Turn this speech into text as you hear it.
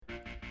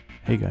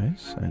Hey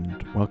guys,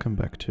 and welcome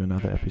back to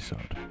another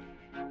episode.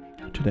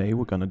 Today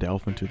we're gonna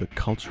delve into the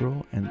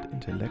cultural and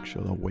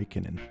intellectual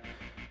awakening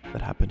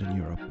that happened in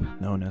Europe,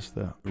 known as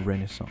the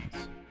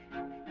Renaissance.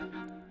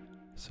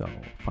 So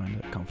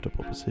find a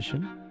comfortable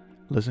position,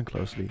 listen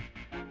closely,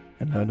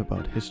 and learn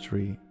about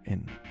history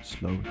in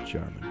slow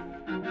German.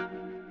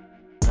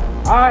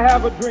 I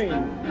have a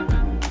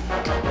dream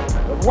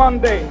that one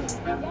day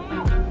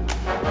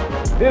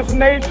this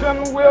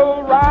nation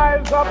will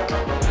rise up.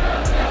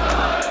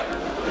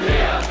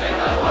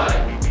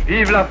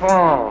 Vive la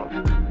France,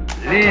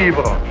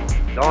 libre,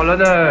 dans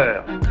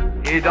l'honneur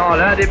et dans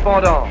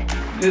l'indépendance.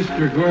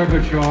 Mr.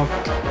 Gorbachev,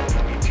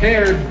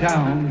 tear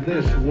down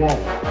this wall.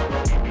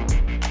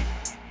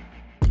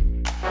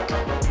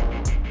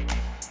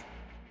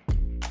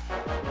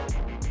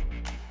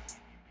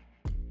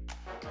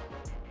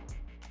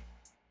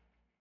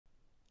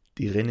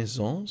 Die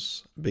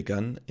Renaissance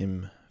begann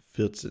im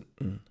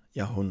 14.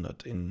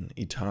 Jahrhundert in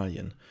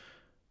Italien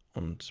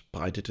und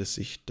breitete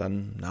sich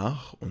dann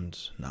nach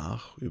und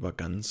nach über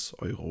ganz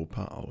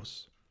Europa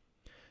aus.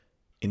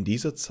 In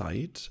dieser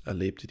Zeit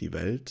erlebte die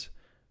Welt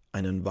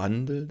einen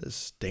Wandel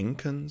des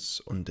Denkens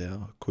und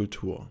der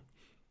Kultur,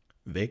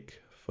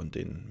 weg von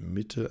den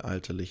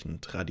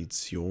mittelalterlichen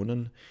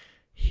Traditionen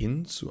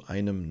hin zu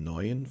einem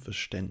neuen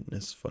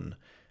Verständnis von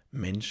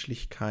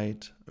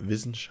Menschlichkeit,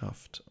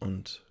 Wissenschaft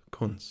und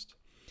Kunst.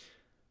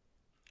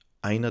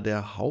 Einer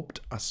der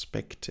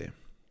Hauptaspekte,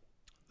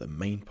 the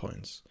main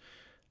points,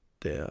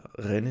 der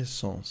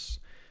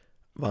Renaissance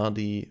war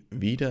die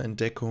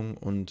Wiederentdeckung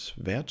und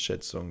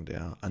Wertschätzung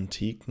der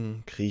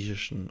antiken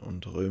griechischen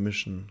und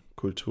römischen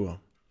Kultur.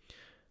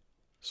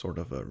 Sort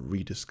of a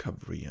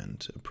rediscovery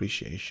and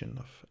appreciation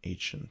of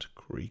ancient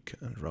Greek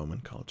and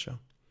Roman culture.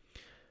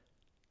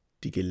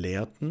 Die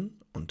Gelehrten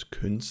und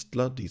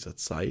Künstler dieser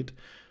Zeit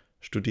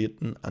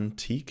studierten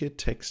antike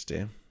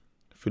Texte,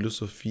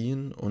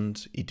 Philosophien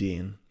und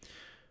Ideen,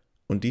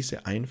 und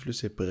diese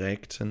Einflüsse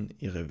prägten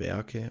ihre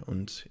Werke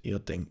und ihr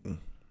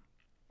Denken.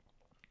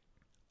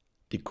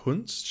 Die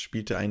Kunst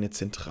spielte eine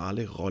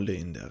zentrale Rolle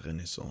in der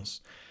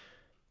Renaissance.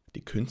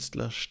 Die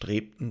Künstler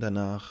strebten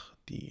danach,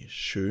 die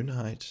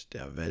Schönheit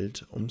der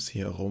Welt um sie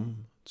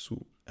herum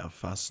zu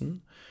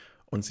erfassen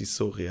und sie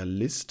so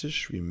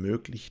realistisch wie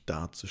möglich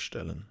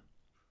darzustellen.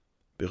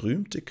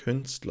 Berühmte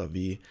Künstler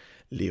wie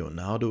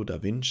Leonardo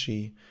da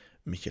Vinci,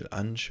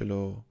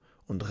 Michelangelo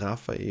und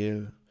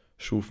Raphael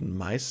schufen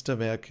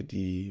Meisterwerke,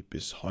 die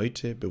bis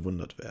heute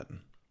bewundert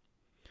werden.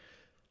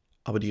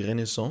 Aber die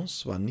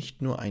Renaissance war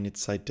nicht nur eine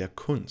Zeit der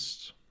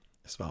Kunst,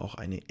 es war auch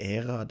eine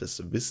Ära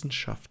des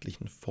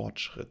wissenschaftlichen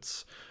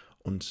Fortschritts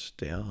und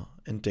der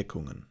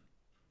Entdeckungen.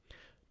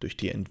 Durch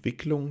die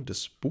Entwicklung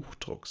des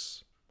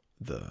Buchdrucks,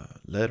 the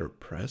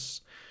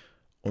letterpress,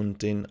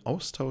 und den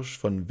Austausch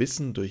von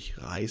Wissen durch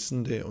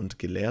Reisende und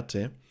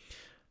Gelehrte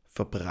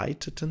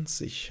verbreiteten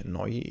sich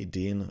neue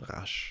Ideen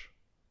rasch.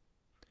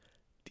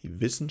 Die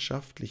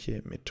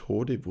wissenschaftliche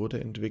Methode wurde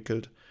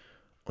entwickelt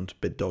und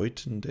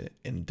bedeutende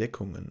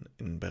Entdeckungen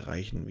in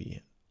Bereichen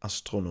wie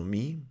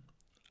Astronomie,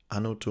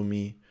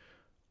 Anatomie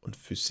und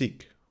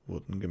Physik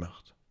wurden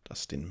gemacht.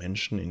 Das den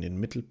Menschen in den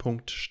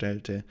Mittelpunkt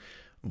stellte,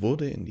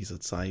 wurde in dieser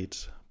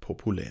Zeit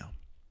populär.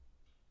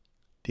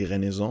 Die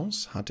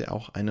Renaissance hatte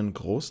auch einen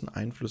großen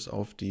Einfluss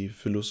auf die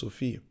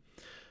Philosophie.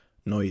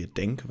 Neue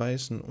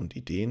Denkweisen und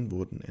Ideen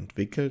wurden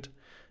entwickelt,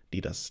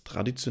 die das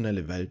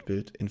traditionelle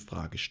Weltbild in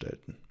Frage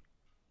stellten.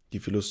 Die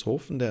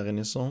Philosophen der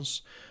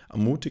Renaissance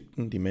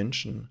ermutigten die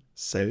Menschen,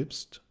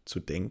 selbst zu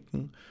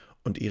denken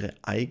und ihre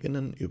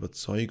eigenen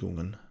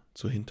Überzeugungen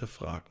zu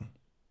hinterfragen.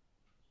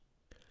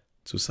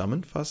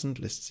 Zusammenfassend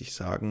lässt sich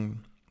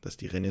sagen, dass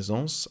die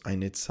Renaissance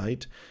eine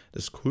Zeit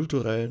des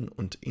kulturellen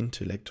und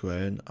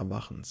intellektuellen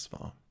Erwachens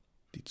war,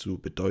 die zu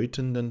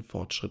bedeutenden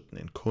Fortschritten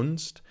in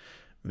Kunst,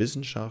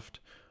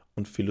 Wissenschaft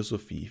und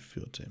Philosophie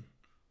führte.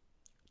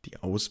 Die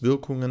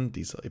Auswirkungen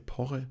dieser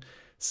Epoche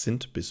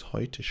sind bis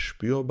heute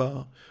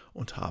spürbar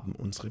und haben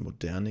unsere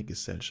moderne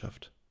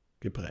Gesellschaft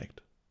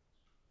geprägt.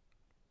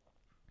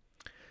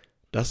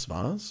 Das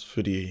war's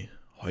für die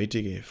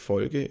heutige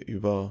Folge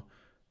über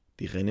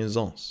die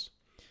Renaissance.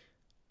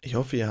 Ich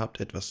hoffe, ihr habt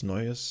etwas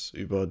Neues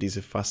über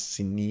diese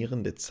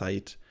faszinierende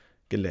Zeit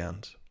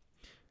gelernt.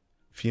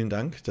 Vielen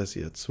Dank, dass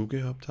ihr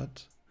zugehört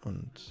habt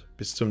und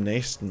bis zum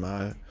nächsten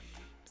Mal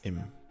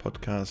im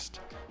Podcast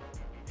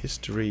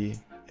History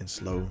in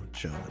Slow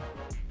German.